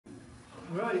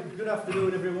Right, good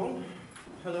afternoon everyone.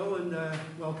 Hello and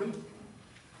welcome.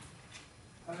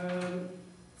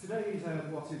 Today's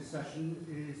What Is session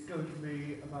is going to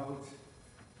be about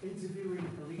interviewing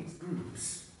elite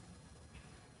groups.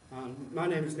 My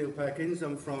name is Neil Perkins.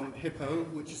 I'm from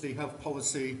HIPPO, which is the Health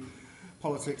Policy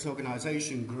Politics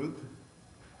Organisation Group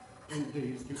in the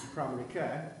Institute of Primary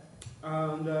Care.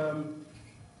 And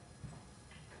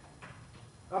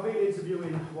I've been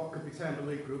interviewing what could be termed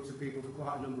elite groups of people for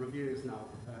quite a number of years now,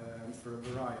 for a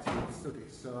variety of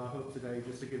studies. So I hope today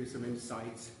just to give you some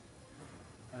insight,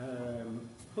 into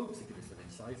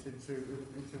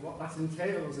what that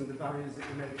entails and the barriers that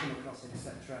you may come across,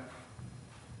 etc.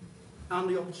 And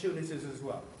the opportunities as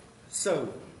well.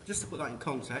 So, just to put that in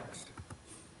context,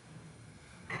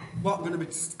 what I'm going to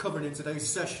be covering in today's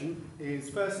session is,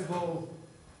 first of all,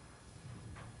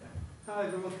 hi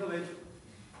everyone, come in.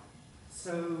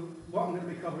 So, what I'm going to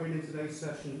be covering in today's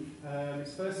session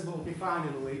is, first of all,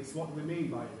 defining elites. What do we mean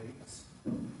by elites?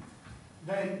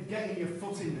 Then, getting your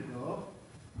foot in the door,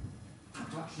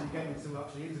 actually getting to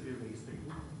interview these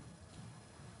people.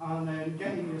 And then,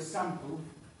 getting your sample.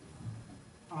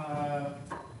 Obviously,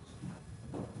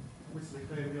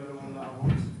 clearly the other one that I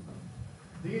want.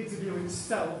 The interview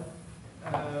itself,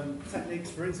 techniques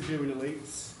for interviewing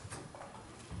elites,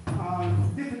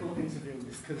 and difficult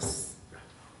interviews, because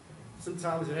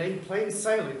sometimes it ain't plain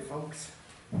sailing, folks,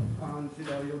 and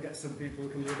you'll get some people who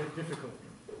can be a bit difficult.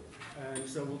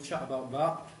 So we'll chat about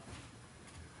that,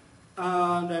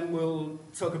 and then we'll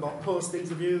talk about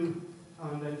post-interview,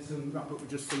 and then wrap up with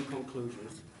just some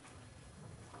conclusions.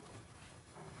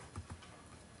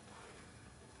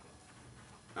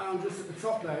 And just at the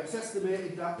top there, it's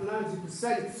estimated that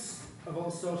 90% of all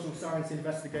social science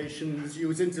investigations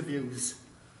use interviews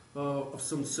of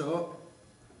some sort.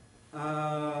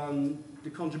 The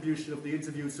contribution of the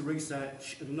interviews to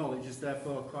research and knowledge is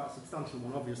therefore quite a substantial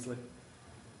one, obviously.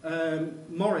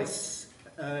 Morris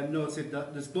noted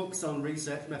that there's books on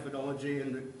research methodology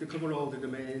and they cover all the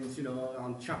domains,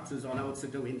 on chapters on how to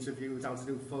do interviews, how to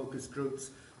do focus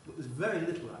groups, but there's very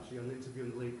little actually on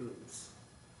interviewing elite groups.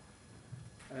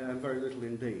 Very little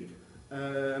indeed.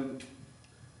 And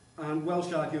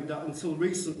Welsh argued that until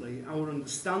recently, our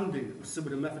understanding of some of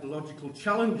the methodological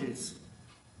challenges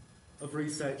of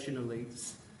researching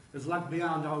elites has lagged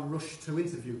behind our rush to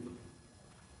interview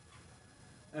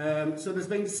them. So there's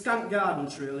been scant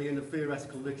guidance really in the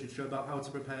theoretical literature about how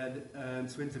to prepare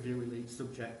to interview elite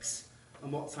subjects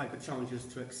and what type of challenges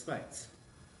to expect.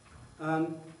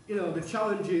 And the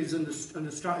challenges and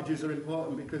the strategies are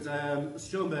important because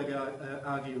Schoenberg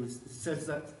argues, says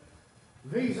that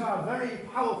these are very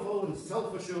powerful and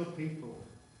self-assured people,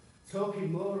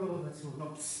 talking moreover to an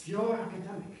obscure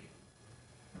academic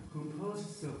who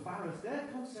poses, so far as they're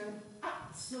concerned,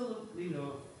 absolutely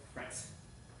no threat.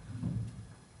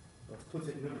 Let's put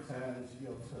it in other terms,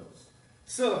 you're toast.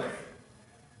 So,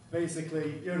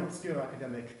 basically, you're an obscure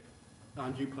academic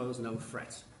and you pose no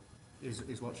threat,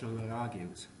 is what Schoenberg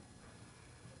argues.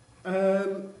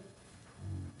 But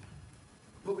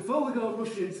before we go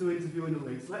rushing into interviewing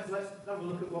elites, let's have a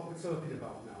look at what we're talking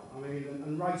about now. I mean,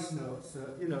 and Rice notes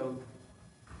that,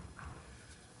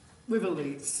 with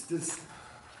elites,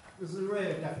 there's an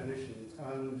array of definitions,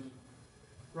 and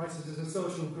Rice says as a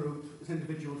social group, as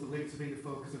individuals, elites have been the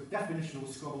focus of definitional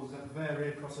squabbles that vary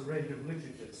across a range of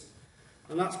literatures.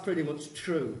 And that's pretty much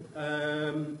true.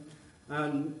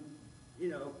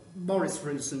 Morris, for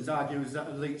instance, argues that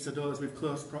elites are those with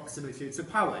close proximity to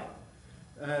power.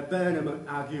 Burnham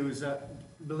argues that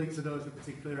elites are those with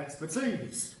particular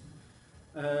expertise.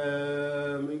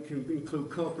 It can include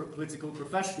corporate, political,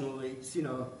 professional elites,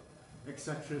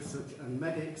 etc., and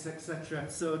medics, etc.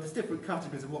 So there's different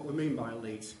categories of what we mean by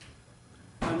elite.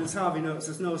 And as Harvey notes,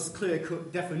 there's no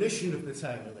clear-cut definition of the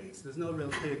term elite. There's no real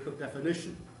clear-cut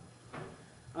definition.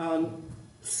 And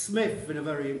Smith, in a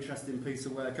very interesting piece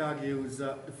of work, argues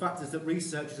that the factors that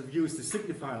researchers have used to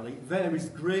signify elite varies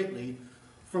greatly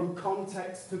from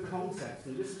context to context.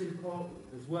 And this is important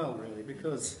as well, really,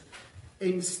 because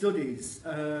in studies,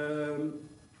 the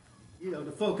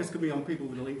focus can be on people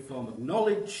with an elite form of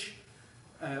knowledge,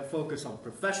 focus on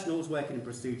professionals working in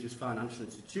prestigious financial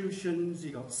institutions.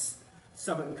 You've got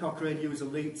Sabat and Cochrane use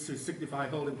elites to signify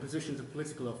holding positions of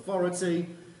political authority.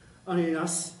 It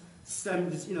says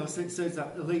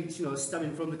that elites,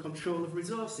 stemming from the control of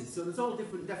resources. So there's all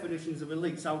different definitions of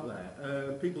elites out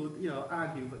there. People,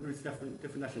 argue that there is different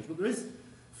definitions, but there is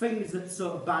things that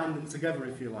sort of bind them together,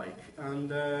 if you like.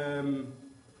 And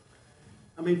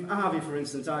Harvey, for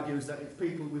instance, argues that it's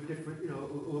people with different,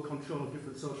 who are control of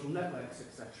different social networks,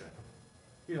 etc.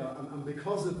 And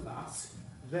because of that,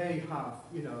 they have,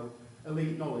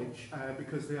 elite knowledge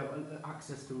because they have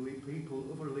access to elite people,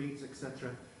 other elites,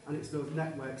 etc. And it's those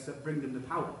networks that bring them the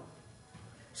power.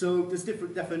 So there's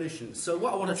different definitions. So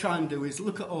what I want to try and do is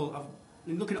look at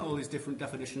in looking at all these different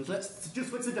definitions, let's, just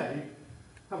for today,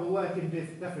 have a working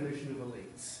definition of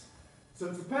elites. So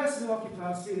it's a person who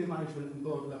occupies senior management and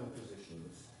board level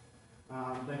positions.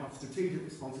 They have strategic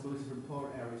responsibility for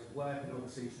important areas of work and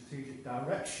oversee strategic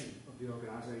direction of the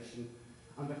organisation,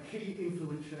 and are key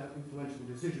influential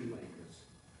decision makers.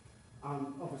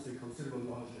 And obviously considerable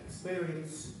knowledge and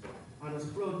experience, and has a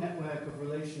broad network of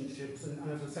relationships,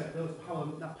 and as I said,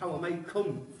 that power may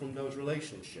come from those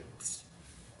relationships.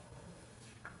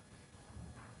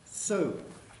 So,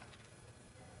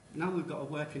 now we've got a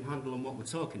working handle on what we're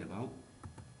talking about,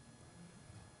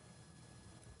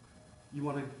 you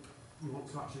want to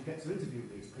actually get to interview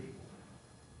these people.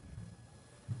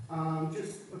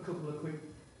 Just a couple of quick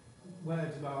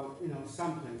words about,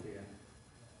 sampling here.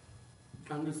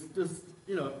 And there's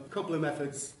a couple of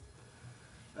methods.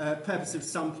 Purposive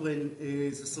sampling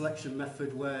is a selection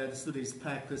method where the study's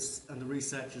purpose and the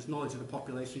researcher's knowledge of the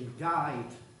population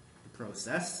guide the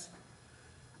process.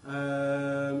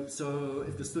 So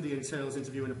if the study entails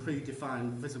interviewing a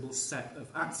predefined visible set of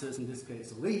actors, in this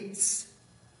case elites,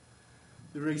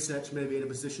 the research may be in a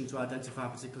position to identify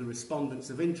particular respondents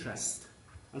of interest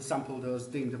and sample those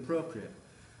deemed appropriate.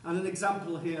 And an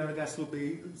example here, I guess, would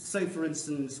be, say for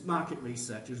instance, market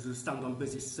researchers who stand on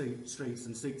busy streets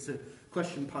and seek to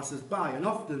question passers-by, and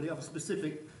often they have a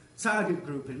specific target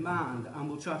group in mind and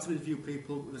will try to interview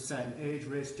people with a certain age,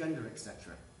 race, gender,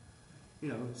 etc.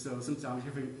 So sometimes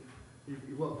you think,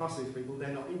 you walk past these people, they're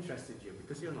not interested in you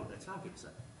because you're not their target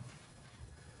set.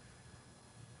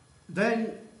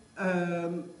 Then,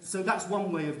 so that's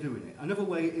one way of doing it. Another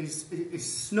way is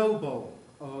snowball,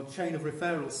 or chain of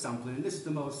referral sampling, and this is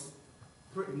the most,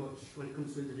 pretty much, when it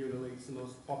comes to interviewing elites, the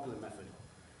most popular method.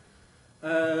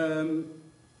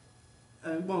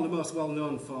 And one of the most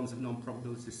well-known forms of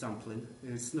non-probability sampling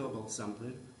is snowball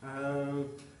sampling.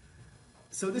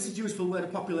 So this is useful where the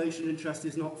population interest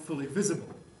is not fully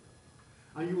visible.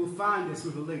 And you will find this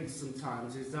with elites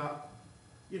sometimes, is that,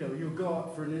 you'll go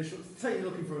out for an initial, say you're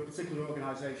looking for a particular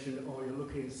organisation, or you're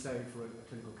looking, say, for a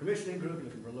clinical commissioning group, you're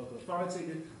looking for a local authority,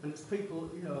 and it's people,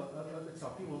 at the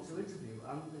top you want to interview,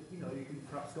 and, you can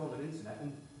perhaps go on the internet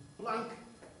and blank.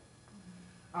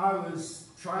 I was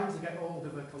trying to get hold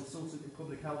of a consultant in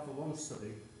public health for one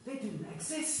study. They didn't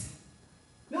exist.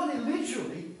 No, they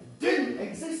literally didn't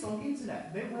exist on the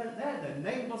internet. They weren't there, their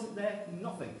name wasn't there,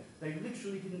 nothing. They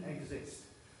literally didn't exist.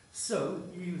 So,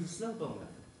 you use a snowball method.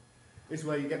 It's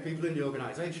where you get people in the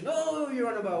organisation, oh, you're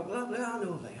on about, blah, blah, I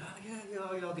know they are, yeah,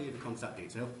 I'll give you the contact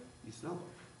detail. You snowball.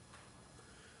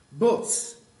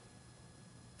 But,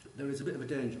 there is a bit of a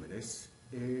danger with this,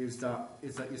 is that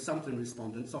your sampling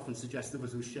respondents often suggest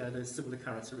others who share those similar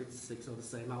characteristics or the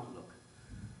same outlook.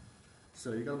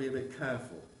 So you've got to be a bit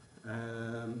careful.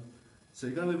 So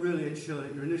you've got to really ensure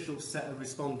that your initial set of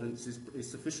respondents is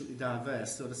sufficiently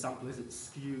diverse so the sample isn't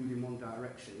skewed in one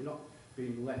direction. You're not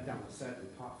being led down a certain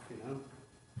path,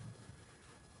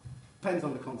 Depends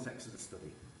on the context of the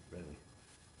study, really.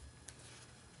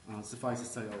 And suffice to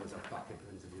say, always have backup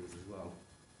interviews as well.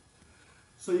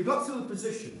 So you got to a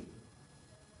position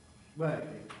where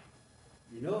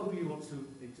you know who you want to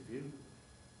interview,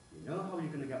 you know how you're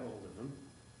going to get hold of them.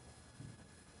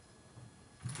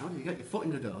 How do you get your foot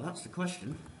in the door? That's the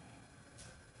question.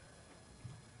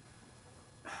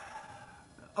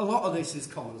 A lot of this is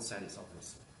common sense,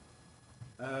 obviously.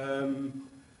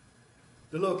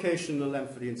 The location and the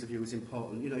length of the interview is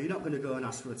important. You're not going to go and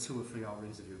ask for a 2 or 3 hour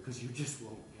interview because you just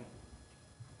won't get.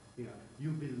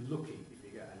 You'll be lucky if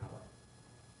you get an hour.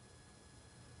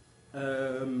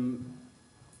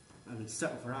 And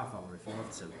settle for half hour if you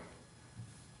have to.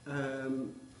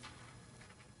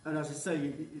 And as I say,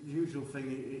 the usual thing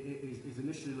is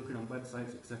initially looking on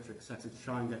websites, etc., to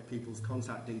try and get people's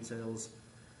contact details.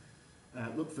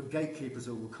 Look for gatekeepers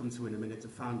who we'll come to in a minute to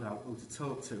find out who to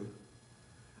talk to.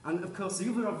 And of course, the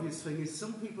other obvious thing is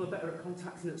some people are better at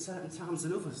contacting at certain times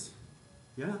than others.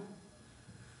 Yeah?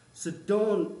 So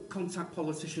don't contact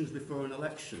politicians before an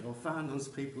election or finance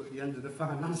people at the end of the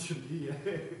financial year.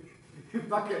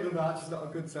 Back at the March is not a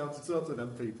good time to talk to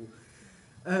them people.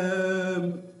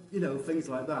 Things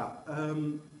like that.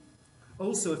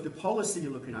 Also, if the policy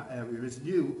you're looking at area is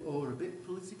new or a bit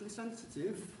politically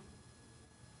sensitive,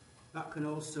 that can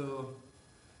also,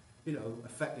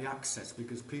 affect the access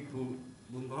because people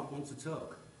will not want to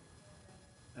talk.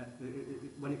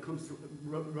 When it comes to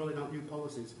rolling out new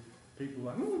policies, people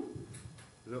are like,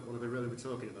 they don't want to really be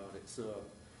talking about it. So,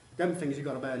 them things you've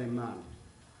got to bear in mind.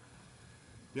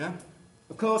 Yeah?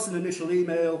 Of course, an initial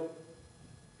email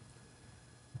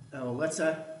or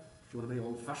letter, if you want to be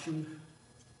old-fashioned.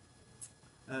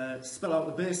 Spell out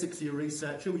the basics of your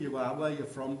research, who you are, where you're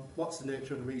from, what's the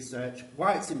nature of the research,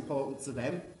 why it's important to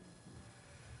them,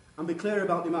 and be clear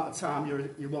about the amount of time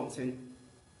you're wanting,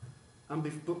 and be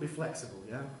flexible,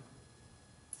 yeah?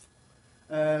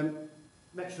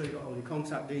 Make sure you've got all your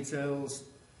contact details.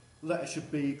 Letter should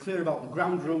be clear about the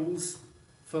ground rules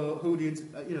for who the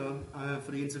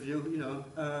for the interview.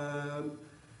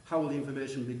 How will the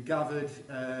information be gathered?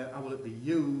 How will it be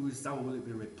used? How will it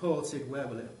be reported? Where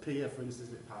will it appear? For instance,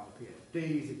 is it part of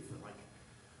PhD? Is it for like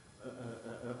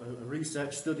a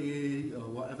research study or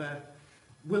whatever?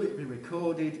 Will it be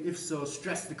recorded? If so,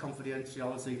 stress the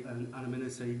confidentiality and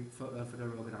anonymity for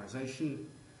their organisation.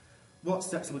 What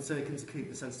steps were taken to keep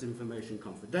the sensitive information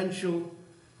confidential?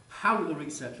 How the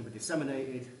research will be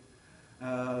disseminated?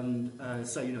 And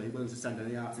say, you're willing to send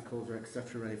any articles or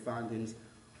etc., any findings.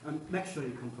 And make sure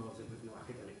you compose it with no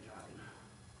academic jargon.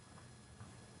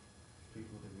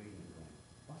 People have been reading it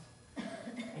wrong.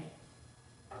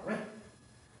 What? Alright.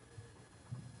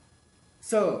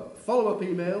 So, follow-up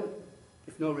email,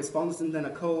 if no response, and then a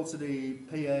call to the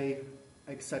PA,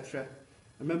 etc.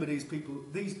 Remember, these people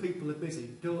are busy.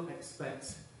 Don't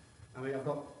expect. I mean, I've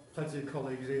got plenty of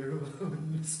colleagues here who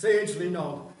sagely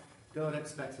nod. Don't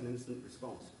expect an instant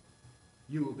response.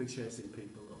 You will be chasing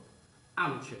people up.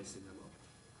 I'm chasing them up.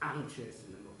 I'm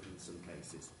chasing them up in some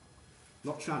cases.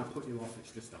 Not trying to put you off,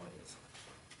 it's just how it is.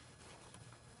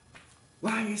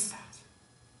 Why is that?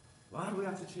 Why do we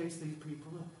have to chase these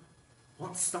people up?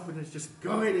 What's stopping us just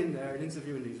going in there and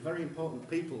interviewing these very important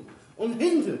people,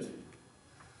 unhindered,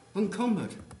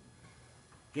 uncumbered?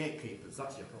 Gatekeepers,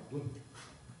 that's your problem.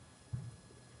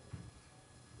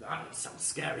 That doesn't sound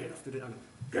scary enough, did it?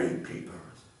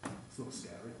 Gatekeepers. It's not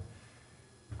scary.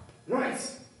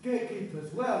 Right,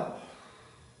 gatekeepers. Well,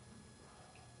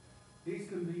 these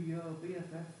can be your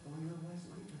BFF or your vice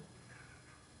leader,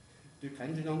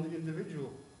 depending on the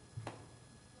individual.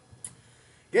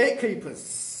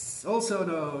 Gatekeepers, also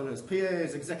known as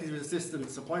PAs, executive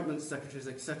assistants, appointment secretaries,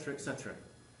 etc., etc.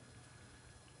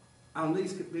 And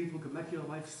these people can make your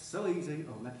life so easy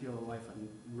or make your life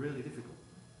really difficult.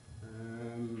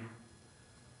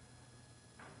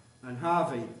 And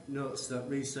Harvey notes that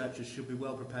researchers should be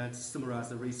well prepared to summarise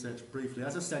their research briefly,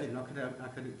 as I said, in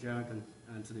academic jargon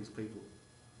to these people.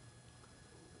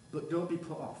 But don't be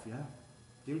put off, yeah?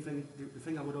 The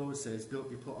thing I would always say is don't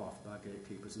be put off by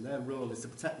gatekeepers, and their role is to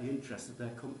protect the interests of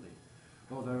their company,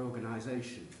 or their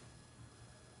organisation,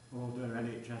 or their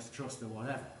NHS trust, or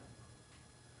whatever.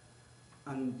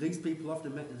 And these people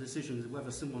often make the decisions of whether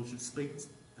someone should speak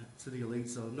to the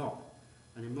elites or not.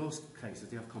 And in most cases,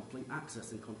 they have complete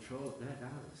access and control of their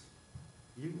data.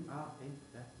 You are in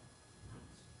their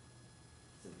hands,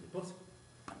 simply put.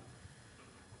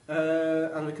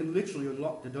 And they can literally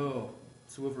unlock the door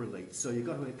to other elites. So you've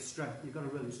got to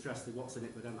really stress the what's in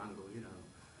it for them angle,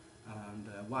 and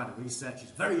why the research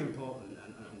is very important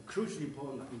and crucially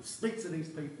important that you speak to these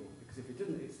people, because if you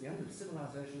didn't, it's the end of the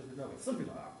civilization as we know it, something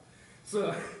like that.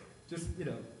 So just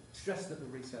stress that the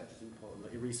research is important,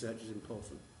 that your research is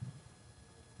important.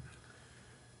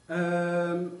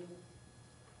 I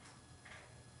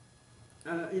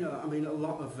mean, a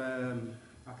lot of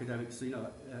academics,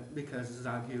 because has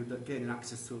argued that gaining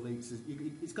access to elites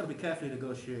it's got to be carefully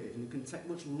negotiated, and it can take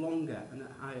much longer and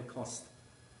at higher cost,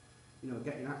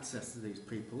 getting access to these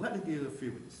people. Let me give you a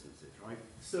few instances, right?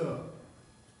 So,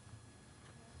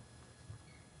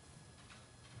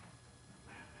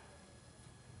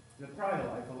 in a prior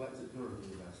life, I worked at Durham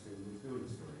University and was doing a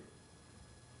story.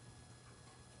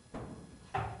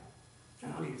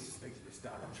 And I needed to speak to this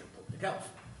director of public health.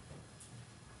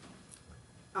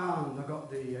 And I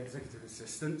got the executive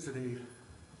assistant to the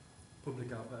public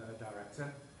health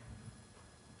director.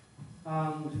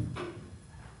 And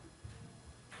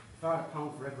if I had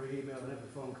 £1 for every email and every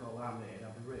phone call I made,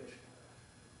 I'd be rich.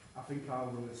 I think I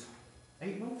was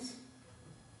 8 months?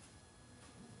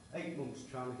 8 months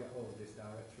trying to get hold of this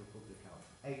director of public health.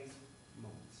 8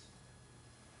 months.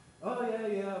 Oh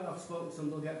yeah, I've spoken to them,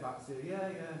 they'll get back to you. Yeah,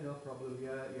 no problem,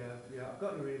 yeah, I've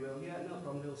got your email, yeah, no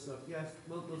problem, no stuff, yes,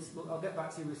 I'll get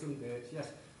back to you with some dates, yes.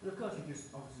 And of course you're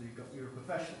a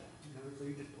professional, so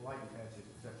you're just polite and courteous,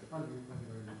 etc. Thank you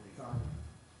very much for your time,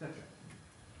 etc.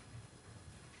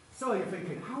 So you're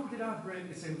thinking, how did I break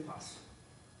this impasse?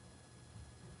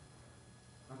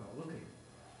 I got lucky.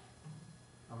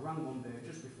 I rang one day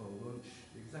just before lunch,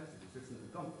 the executive assistant had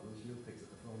gone for lunch, and he picked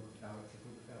up the phone with the director of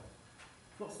public health.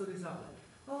 What study is that then?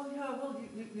 Oh yeah, well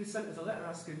you sent us a letter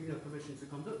asking permission to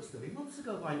conduct a study months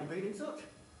ago. Why haven't you been in touch?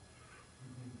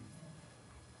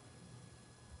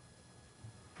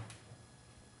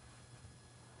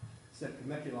 said can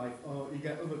make your life, or you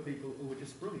get other people who are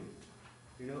just brilliant.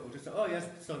 You know, who just say, oh yes,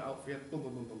 sort it out for you, boom,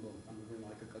 boom, boom, boom, boom, and within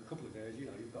like a couple of days, you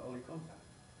know, you've got all your contact.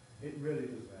 It really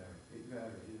does vary. It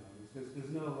varies, you know. There's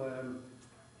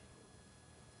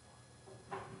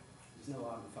no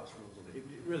hard and fast rules on it. It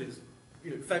really is,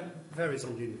 you know, varies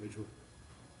on the individual.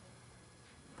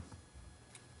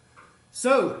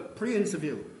 So,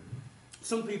 pre-interview.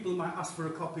 Some people might ask for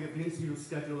a copy of the interview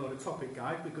schedule or the topic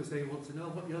guide because they want to know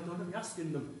what you're going to be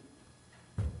asking them.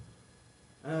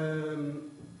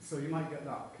 So you might get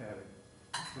that, Kerry.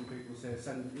 Some people say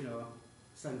send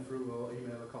through or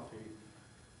email a copy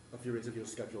of your interview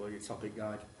schedule or your topic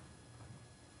guide.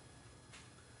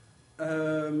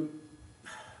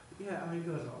 Yeah, I mean, it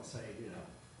goes without saying, you know,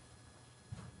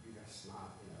 you get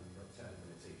smart, you know, you've got 10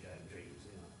 minutes each day dreams,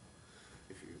 you know,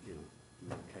 if you know, in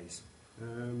that case.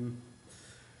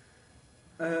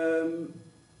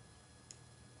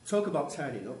 Talk about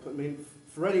turning up. I mean,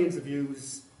 for any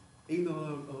interviews,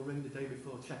 email or ring the day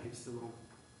before, check it's still on.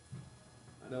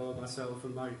 I know myself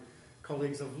and my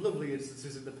colleagues have lovely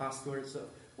instances in the past where it's,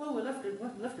 well, we left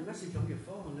a message on your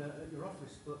phone at your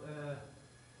office, but,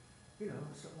 you know,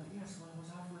 sort of like, yes, well, I was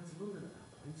halfway to London at that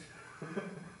point.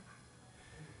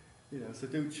 You know, so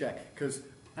do check, because,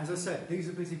 as I said, these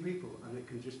are busy people, and it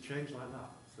can just change like that,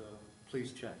 so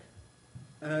please check.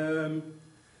 The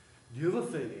other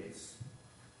thing is,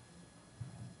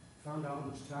 find out how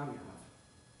much time you have.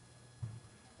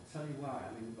 I'll tell you why.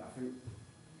 I mean, I think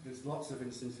there's lots of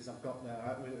instances I've got there.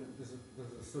 I mean, there's a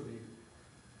study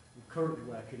I'm currently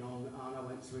working on, and I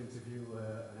went to interview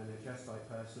an NHS type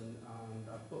person, and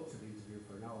I booked an interview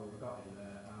for an hour. I got in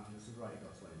there, and they said, right, you've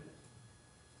got 20 minutes.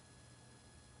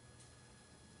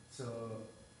 So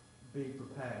be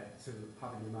prepared to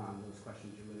have in your mind those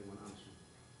questions you really want answered.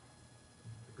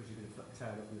 Because you're going to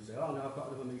tear up and say, oh no, I've got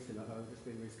another meeting, I've just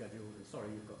been rescheduled, and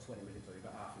sorry, you've got 20 minutes or you've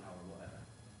got half an hour or whatever.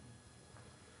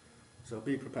 So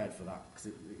be prepared for that,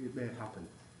 because it may happen.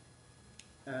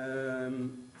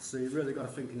 So you've really got to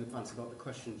think in advance about the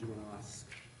questions you want to ask.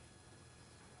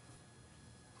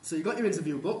 So you've got your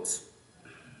interview booked,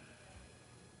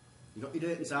 you've got your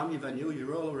date and time, your venue,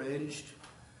 you're all arranged.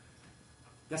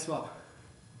 Guess what?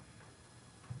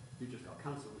 You just got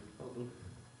cancelled. Well done.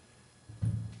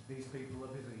 These people are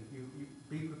busy. You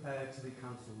be prepared to be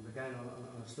cancelled. Again,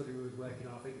 on a study we was working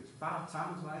on, I think it's 5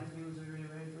 times my interviews are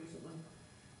rearranged recently.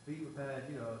 Be prepared,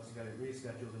 you know, to get it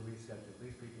rescheduled and rescheduled.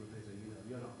 These people are busy, you know,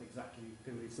 you're not exactly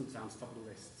going to be sometimes top of the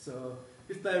list. So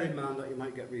just bear in mind that you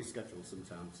might get rescheduled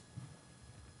sometimes.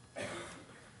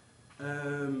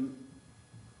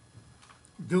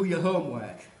 Do your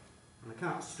homework. And I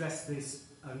can't stress this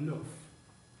enough.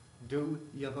 Do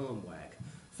your homework.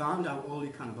 Find out all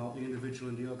you can about the individual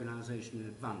and the organisation in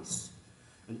advance.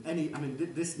 And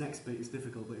this next bit is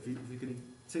difficult, but if you can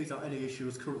tease out any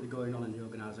issues currently going on in the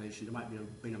organisation, there might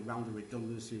be a round of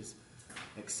redundancies,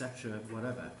 etc.,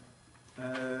 whatever.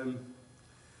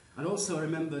 And also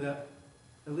remember that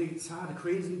elites are the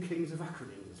queens and kings of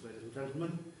acronyms, ladies and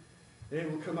gentlemen. They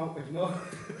will come out with more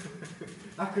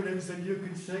acronyms than you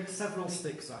can shake several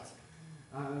sticks at.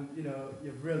 And, you know,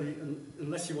 you've really,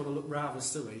 unless you want to look rather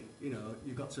silly, you know,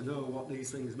 you've got to know what these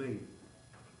things mean.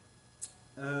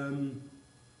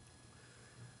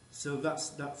 So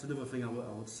that's another thing I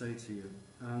would say to you.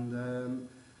 And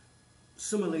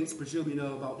some elites presume you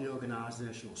know about the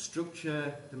organisational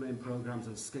structure, the main programmes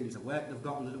and schemes of work they've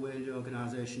got under the way in the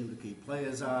organisation, who the key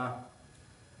players are.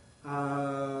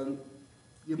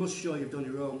 You must show you've done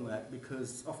your own work,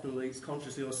 because often elites,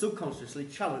 consciously or subconsciously,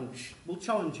 will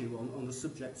challenge you on the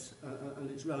subject and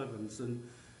its relevance, and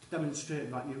demonstrate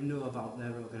that you know about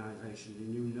their organisation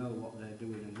and you know what they're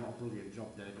doing and what a brilliant job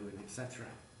they're doing, etc.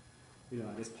 You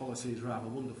know, this policy is rather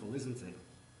wonderful, isn't it?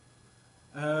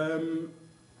 And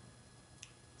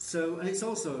it's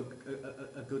also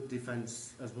a good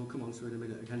defence, as we'll come on to in a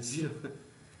minute, against, you know,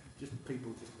 just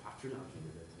people just patronising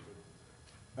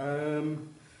it.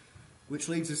 Which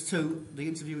leads us to the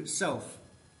interview itself.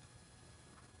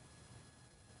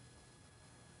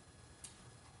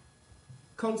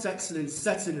 Context and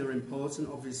setting are important,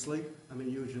 obviously. I mean,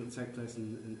 usually it'll take place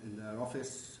in their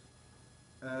office.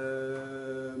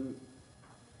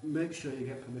 Make sure you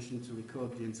get permission to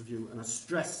record the interview, and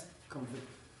stress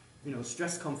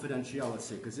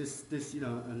confidentiality, because this, you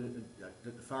know,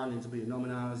 the findings will be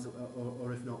anonymised,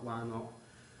 or if not, why not?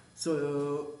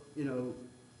 So, you know,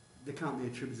 they can't be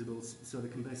attributable, so they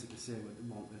can basically say what they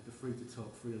want. They're free to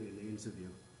talk freely in the interview.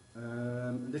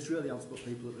 And this really helps put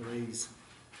people at their ease,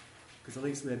 because at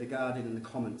least may be guarded in the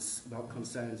comments about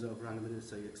concerns over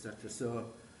anonymity, etc.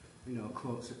 So, you know,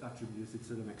 quotes attributed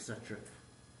to them, etc.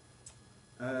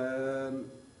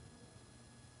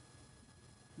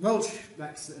 Welch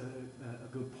makes a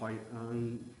good point,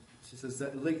 and she says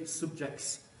that elite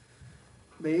subjects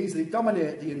may easily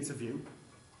dominate the interview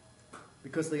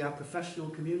because they are professional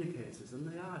communicators, and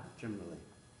they are generally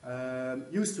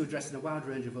used to addressing a wide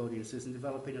range of audiences and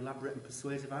developing elaborate and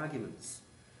persuasive arguments.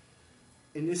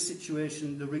 In this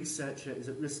situation, the researcher is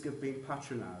at risk of being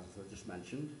patronised, as I just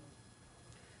mentioned.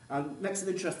 And makes an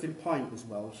interesting point as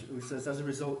well, who says, as a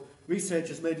result,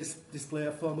 researchers may display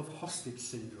a form of hostage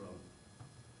syndrome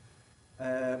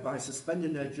by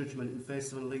suspending their judgment in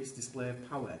face of an elite's display of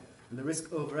power, and they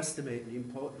risk overestimating the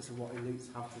importance of what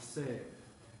elites have to say.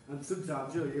 And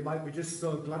sometimes, you might be just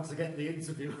so glad to get the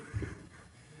interview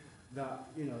that,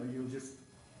 you're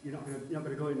not going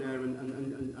to go in there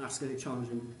and ask any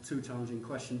too challenging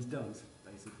questions, don't,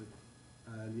 basically.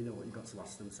 You know what you've got to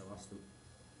ask them, so ask them.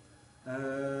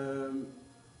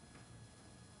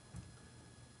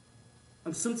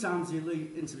 And sometimes the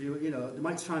elite interviewer, they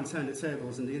might try and turn the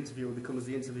tables and the interviewer becomes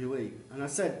the interviewee. And I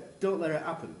said, don't let it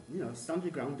happen. Stand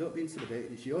your ground, don't be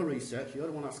intimidated. It's your research, you're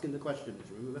the one asking the questions,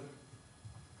 remember?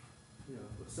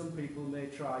 But some people may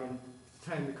try and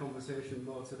turn the conversation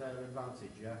more to their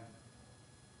advantage, yeah?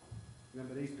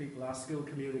 Remember, these people are skilled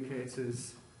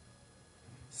communicators,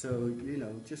 so,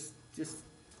 just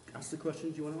ask the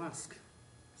questions you want to ask.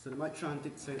 So they might try and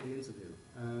dictate the interview.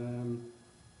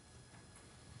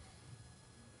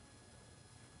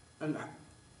 And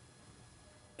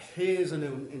here's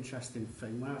an interesting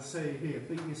thing. When I say here,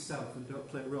 be yourself and don't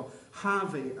play a role,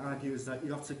 Harvey argues that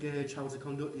you have to gauge how to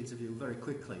conduct the interview very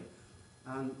quickly.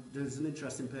 And there's an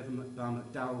interesting paper by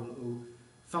McDowell who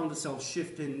found herself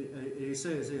shifting, he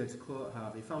says here, to quote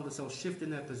Harvey, found herself shifting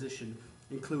their position,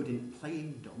 including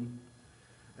playing dumb,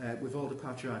 with older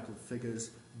patriarchal figures,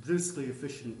 brusquely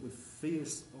efficient with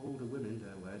fierce older women,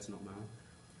 their words, not mine,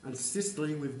 and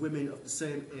sisterly with women of the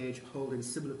same age holding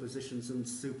similar positions and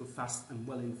super fast and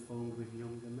well informed with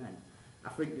younger men. I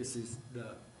think this is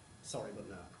the... Sorry, but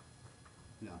no.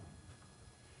 No.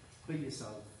 Be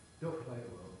yourself. Don't play a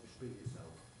role. Just be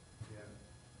yourself. Yeah.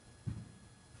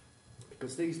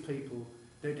 Because these people,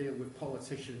 they deal with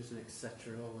politicians and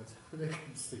etc. all the time. They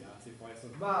can see artifice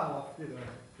and well, they know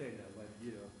when,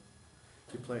 you're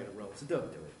playing a role. So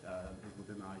don't do it. Would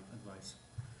be my advice.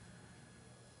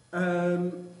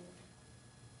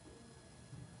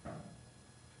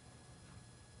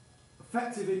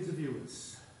 Effective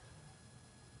interviewers,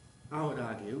 I would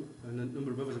argue, and a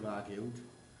number of others have argued,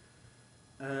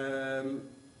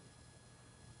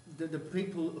 the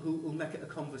people who make it a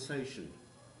conversation,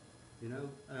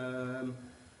 and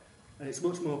it's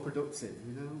much more productive,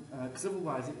 because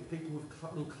otherwise people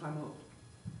will clam up.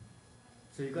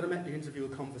 So you've got to make the interview a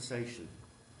conversation.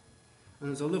 And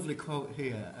there's a lovely quote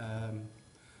here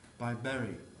by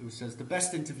Berry, who says, the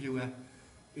best interviewer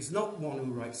is not one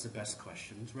who writes the best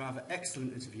questions, rather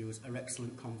excellent interviewers are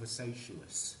excellent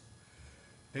conversationalists.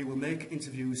 They will make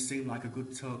interviews seem like a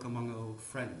good talk among old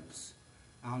friends.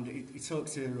 And he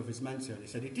talks here of his mentor, and he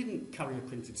said he didn't carry a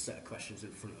printed set of questions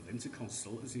in front of him to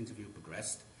consult as the interview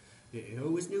progressed. He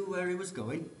always knew where he was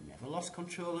going, never lost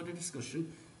control of the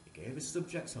discussion. He gave his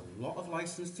subjects a lot of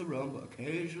license to roam, but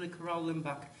occasionally corralled them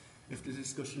back if the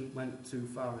discussion went too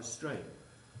far astray.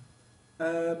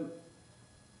 And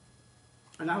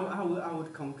I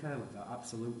would concur with that,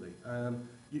 absolutely.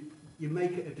 You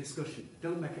make it a discussion,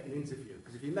 don't make it an interview.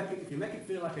 Because if you make it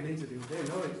feel like an interview, they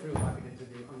know it feels like an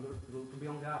interview and they'll be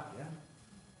on guard, yeah?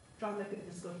 Try and make it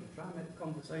a discussion, try and make it a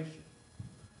conversation.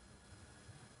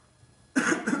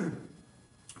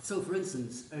 So, for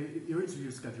instance, your interview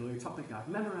schedule, your topic guide,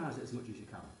 memorise it as much as you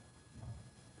can.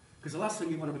 Because the last thing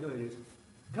you want to be doing is,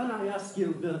 can I ask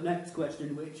you the next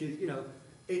question, which is, have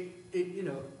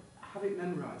it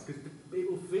memorised, because it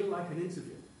will feel like an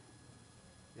interview.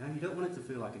 Yeah, you don't want it to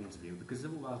feel like an interview, because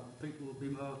otherwise people will be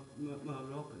more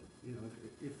open,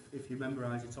 if you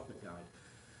memorise your topic guide.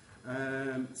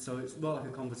 So it's more like a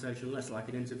conversation, less like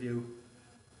an interview.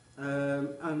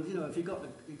 And if you've got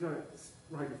it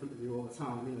right in front of you all the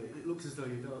time, it looks as though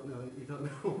you don't know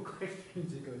what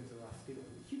questions you're going to ask. You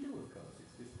do, of course.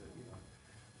 It's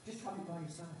just just have it by your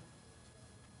side.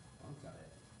 Point at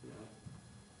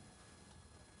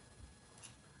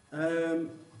it.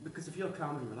 Because if you're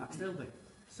calm and relaxed, they'll be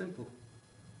simple.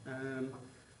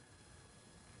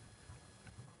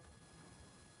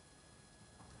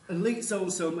 Elites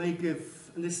also may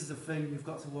give, and this is a thing you've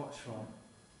got to watch for.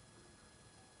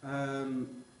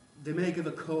 They may give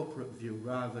a corporate view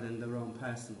rather than their own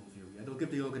personal view. Yeah? They'll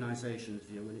give the organisation's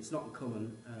view, and it's not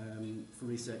uncommon for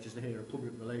researchers to hear a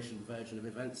public relations version of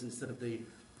events instead of the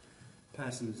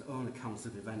person's own accounts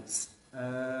of events.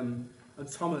 And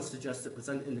Thomas suggests that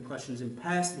presenting the questions in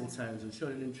personal terms and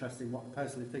showing an interest in what they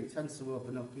personally think tends to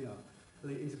open up, you know,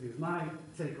 elite interviews. My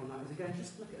take on that is, again,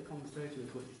 just look at a conversation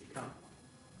as much as you can.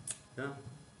 Yeah.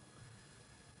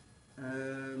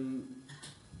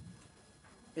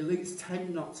 Elites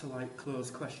tend not to like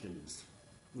close questions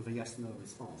with a yes/no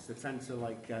response. They tend to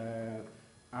like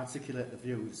articulate the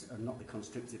views and not be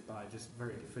constricted by just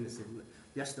very definitive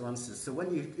yes/no answers. So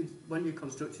when you're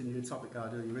constructing your topic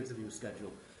card or your interview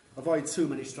schedule, avoid too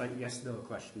many straight yes/no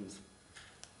questions.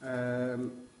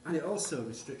 And it also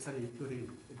restricts any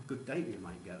good data you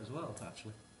might get as well,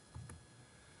 actually.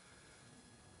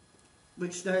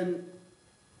 Which then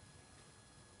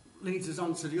leads us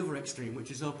on to the other extreme,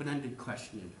 which is open-ended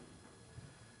questioning.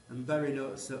 And Berry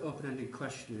notes that open-ended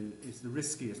questioning is the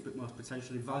riskiest but most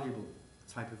potentially valuable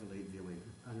type of elite viewing,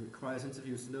 and it requires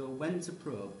interviewers to know when to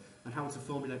probe and how to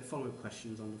formulate follow-up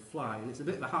questions on the fly. And it's a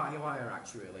bit of a high wire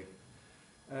act, really.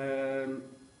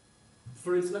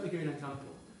 For instance, let me give you an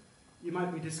example. You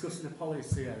might be discussing a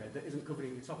policy area that isn't covered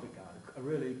in your topic card, a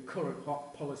really current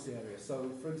hot policy area.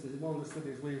 So, for instance, in one of the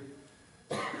studies we've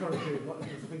currently what was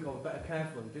a thing called a Better Care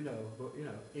Fund, you know, but you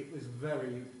know, it was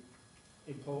very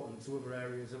important to other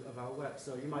areas of our work.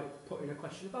 So you might put in a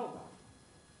question about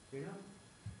that, you know,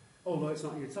 although it's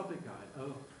not in your topic guide.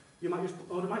 Oh, you might just,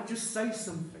 or they might just say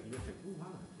something. You think, oh,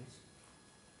 wow, this.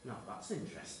 No, that's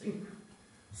interesting.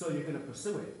 So you're going to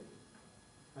pursue it,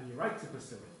 and you're right to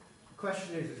pursue it. The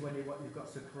question is when you've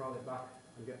got to corral it back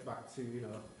and get back to, you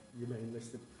know, your main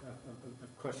list of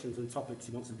questions and topics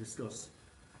you want to discuss.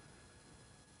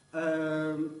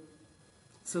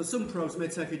 So some probes may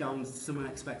take you down some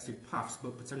unexpected paths,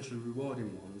 but potentially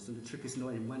rewarding ones, and the trick is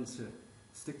knowing when to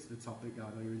stick to the topic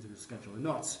guide or your interview schedule or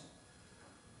not.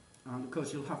 And of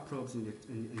course you'll have probes in your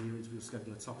interview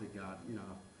schedule or topic guide, you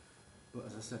know, but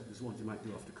as I said, there's ones you might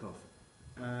do off the cuff.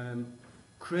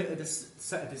 Create a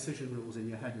set of decision rules in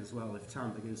your head as well if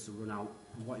time begins to run out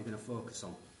and what you're going to focus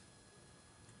on.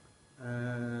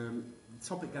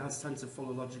 Topic guides tend to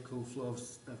follow logical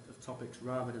flows of topics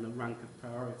rather than a rank of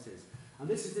priorities. And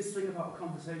this is this thing about a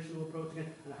conversational approach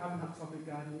again, and having that topic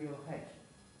guide in your head.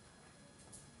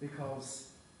 Because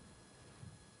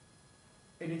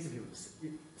in interviews,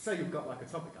 say you've got like a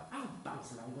topic guide, I'll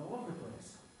bounce around all over the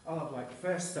place. I'll have like the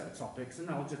first set of topics and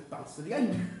then I'll just bounce to the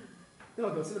end. Then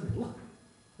I'll go to the middle,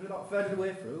 and about a third of the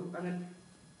way through, and then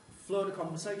flow the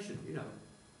conversation, you know.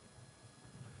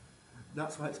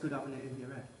 That's why it's good having it in your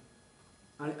head.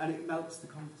 And it melts the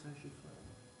conversation flow.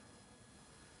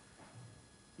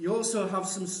 You also have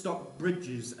some stock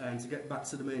bridges to get back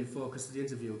to the main focus of the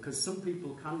interview, because some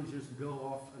people can just go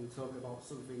off and talk about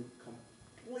something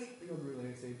completely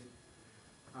unrelated,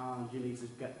 and you need to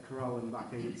get corralling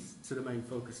back into the main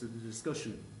focus of the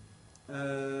discussion.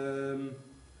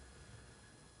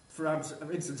 For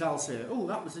instance, I'll say, oh,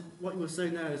 that was what you were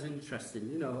saying there is interesting.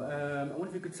 You know, I wonder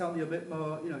if you could tell me a bit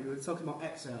more. You know, you were talking about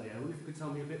X earlier. I wonder if you could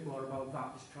tell me a bit more about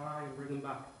that. Just try and bring them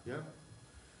back. Yeah.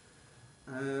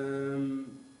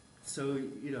 So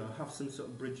you know, have some sort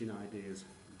of bridging ideas.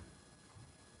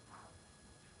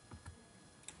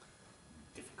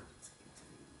 Difficult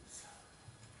interviews.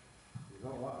 You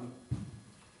got one.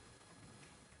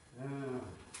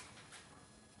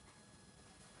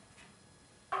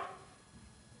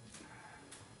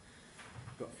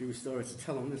 Got a few stories to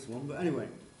tell on this one, but anyway,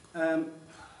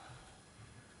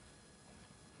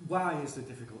 why is there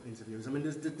difficult interviews? I mean,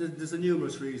 there's a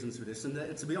numerous reasons for this,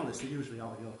 and to be honest, they're usually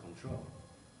out of your control.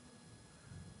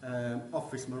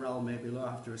 Office morale may be low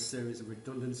after a series of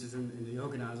redundancies in the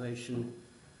organisation.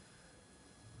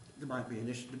 There might be an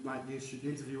issue. The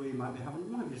interviewee might be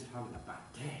just having a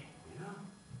bad day, you know.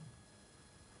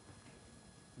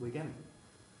 We get it.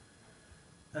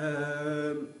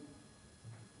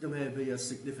 There may be a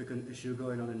significant issue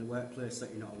going on in the workplace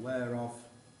that you're not aware of.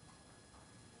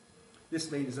 This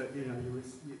means that, you know,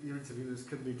 your interviewers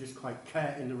can be just quite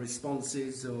curt in the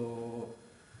responses, or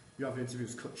you have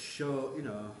interviews cut short, you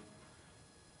know.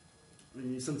 I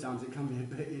mean, sometimes it can be a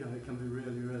bit, you know, it can be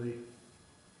really,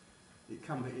 it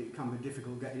can be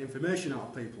difficult getting information out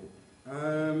of people.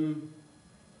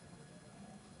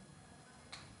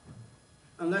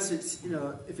 Unless it's, you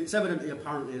know, if it's evidently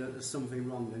apparently that there's something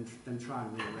wrong, then try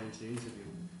and rearrange the interview.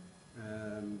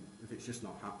 If it's just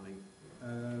not happening,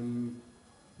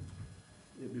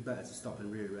 it'd be better to stop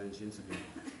and rearrange the interview.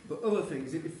 But other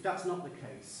things, if that's not the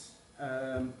case,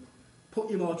 put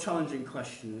your more challenging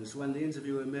questions when the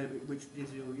interviewer which the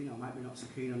interviewer, you know, might be not so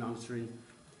keen on answering,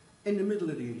 in the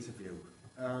middle of the interview.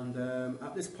 And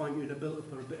at this point, you'd have built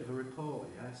up a bit of a rapport.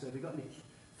 Yeah. So if you've got any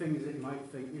things that you might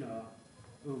think, you know,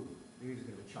 oh, these are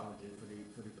going to be challenging for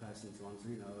the person to answer,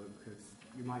 you know, because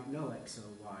you might know X or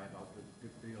Y about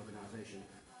the organisation,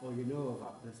 or you know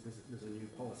that there's a new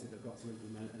policy they've got to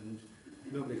implement and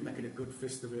nobody's making a good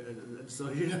fist of it, and so,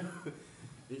 you know,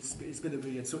 it's going to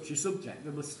be a touchy subject.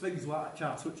 There must things which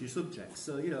are touchy subjects,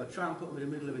 so, you know, try and put them in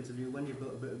the middle of the interview when you've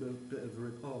got a bit of a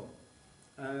rapport.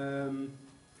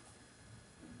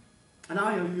 And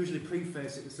I usually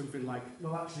preface it with something like,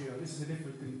 well, actually, this is a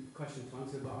different question to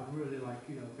answer, but I'd really like,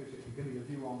 you know, if you could give me a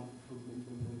view on boom, boom,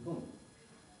 boom, boom, boom.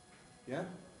 Yeah?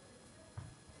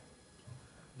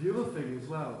 The other thing as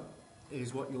well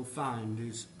is what you'll find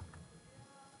is,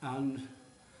 and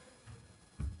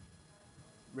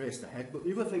raised ahead, but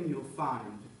the other thing you'll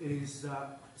find is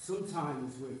that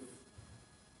sometimes with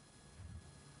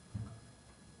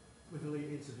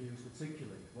elite interviews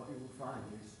particularly, what you will find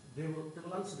is they will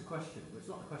answer the question, but it's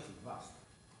not the question you've asked.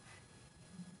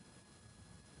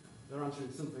 They're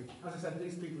answering something. As I said,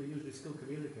 these people are usually skilled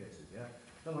communicators, yeah?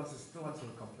 They'll answer a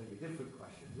completely different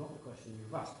question, not the question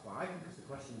you've asked. Why? Because the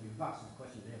question you've asked is the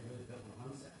question they really don't want to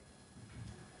answer.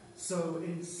 So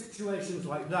in situations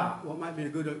like that, what might be a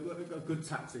good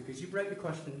tactic is you break the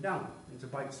question down into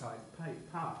bite-sized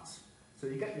parts. So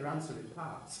you get your answer in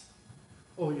parts,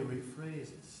 or you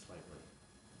rephrase it slightly,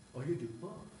 or you do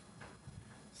both.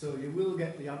 So you will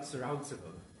get the answer out of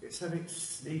them. It's a bit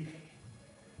sneaky,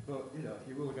 but you know,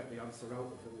 you will get the answer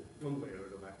out of them one way or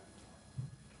another.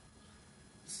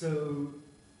 So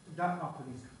that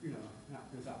happens, you know,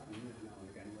 that does happen now and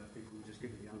again, where people will just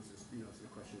give you the answers, you know, to the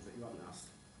questions that you haven't asked.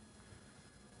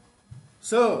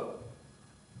 So,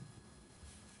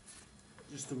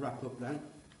 just to wrap up then,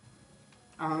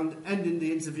 and ending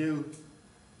the interview,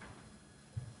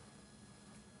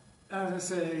 as I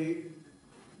say,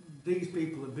 these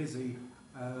people are busy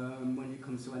when you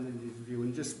come to ending the interview,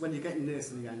 and just when you're getting near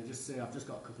to the end, just say, I've just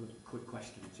got a couple of quick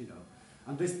questions, you know.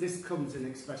 And this comes in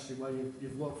especially when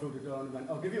you've walked through the door and went,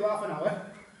 I'll give you half an hour.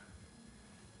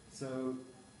 So,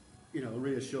 you know,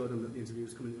 reassure them that the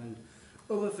interview's coming to an end.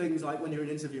 Other things like when you're in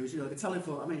interviews, you know, the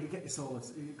telephone, I mean, you get this all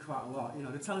quite a lot, you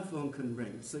know, the telephone can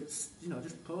ring. So it's, you know,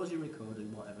 just pause your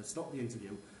recording, whatever, stop the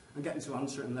interview and get them to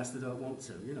answer it unless they don't want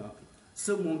to, you know.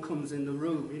 Someone comes in the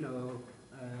room, you know,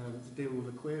 to deal with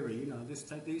a query, you know, these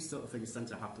sort of things tend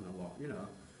to happen a lot, you know.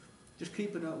 Just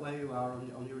keep a note where you are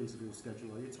on your interview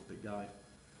schedule or your topic guide.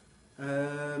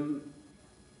 And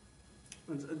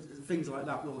things like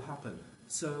that will happen.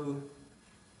 So,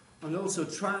 and also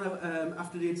try to,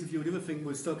 after the interview, the other thing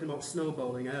was talking about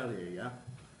snowballing earlier, yeah?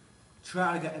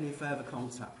 Try to get any further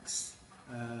contacts.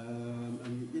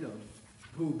 And, you know,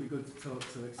 who would be good to talk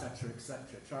to, etc.,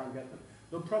 etc. Try and get them.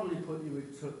 They'll probably put you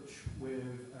in touch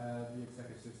with the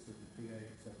executive assistant, the PA,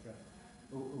 etc.,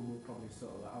 who will probably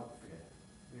sort that out for you.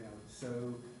 You know,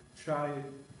 so try and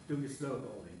do your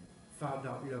snowballing. Find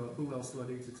out, you know, who else do I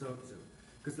need to talk to?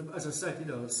 Because, as I said, you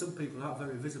know, some people are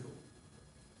very visible.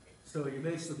 So you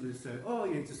may suddenly say, oh,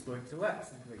 you need to speak to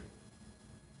X. And think,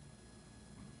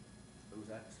 who's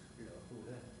X? You know, who are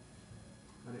they?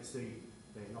 And it's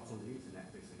they're not on the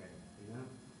internet bits again, you know?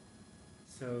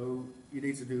 So you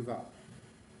need to do that.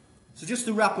 So just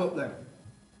to wrap up then,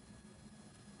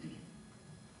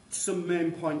 some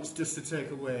main points just to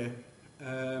take away.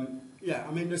 Yeah,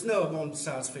 I mean, there's no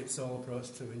one-size-fits-all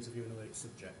approach to interviewing elite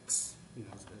subjects. You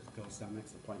know, as Goldstein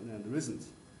makes the point there, and there isn't.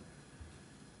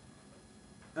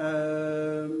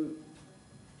 And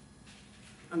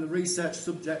the research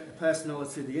subject, the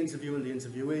personality, the interview and the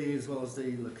interviewee, as well as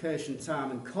the location,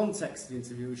 time and context of the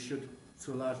interview should,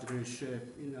 to a large degree, shape,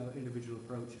 you know, individual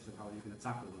approaches of how you're going to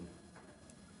tackle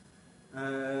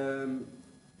them.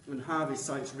 And Harvey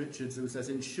cites Richards, who says,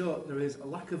 in short, there is a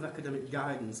lack of academic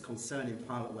guidance concerning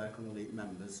pilot work on elite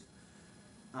members.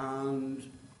 And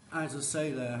as I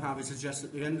say there, Harvey suggests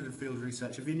at the end of the field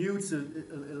research, if you're new to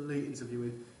elite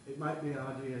interviewing, it might be an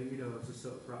idea, you know, to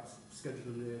sort of perhaps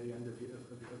schedule near the end of your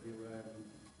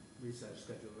research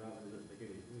schedule rather than at the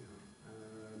beginning. You know,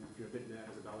 if you're a bit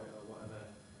nervous about it or whatever,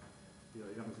 you know,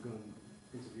 you're having to go and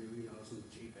interview, you know, some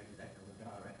chief exec or a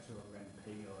director or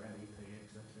MP or MEP,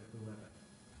 etc., whoever.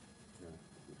 Yeah.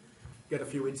 Get a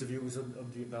few interviews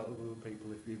under your belt with other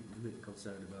people if you're really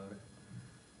concerned about it.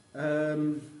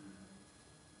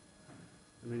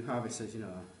 I mean, Harvey says, you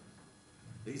know,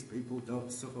 these people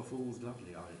don't suffer fools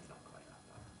gladly. Oh, it's not quite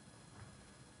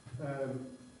like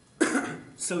that.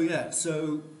 So, yeah,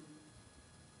 so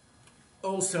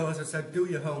also, as I said, do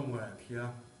your homework,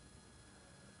 yeah?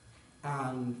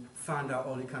 And find out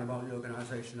all you can about the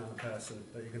organisation and the person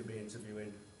that you're going to be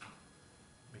interviewing,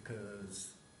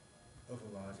 because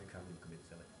otherwise you can look a bit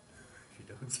silly if you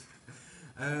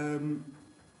don't.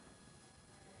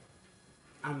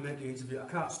 and make the interview, I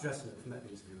can't stress enough, make the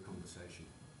interview a conversation.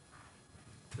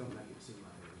 Don't make it seem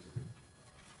like an interview.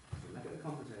 Make it a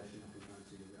conversation.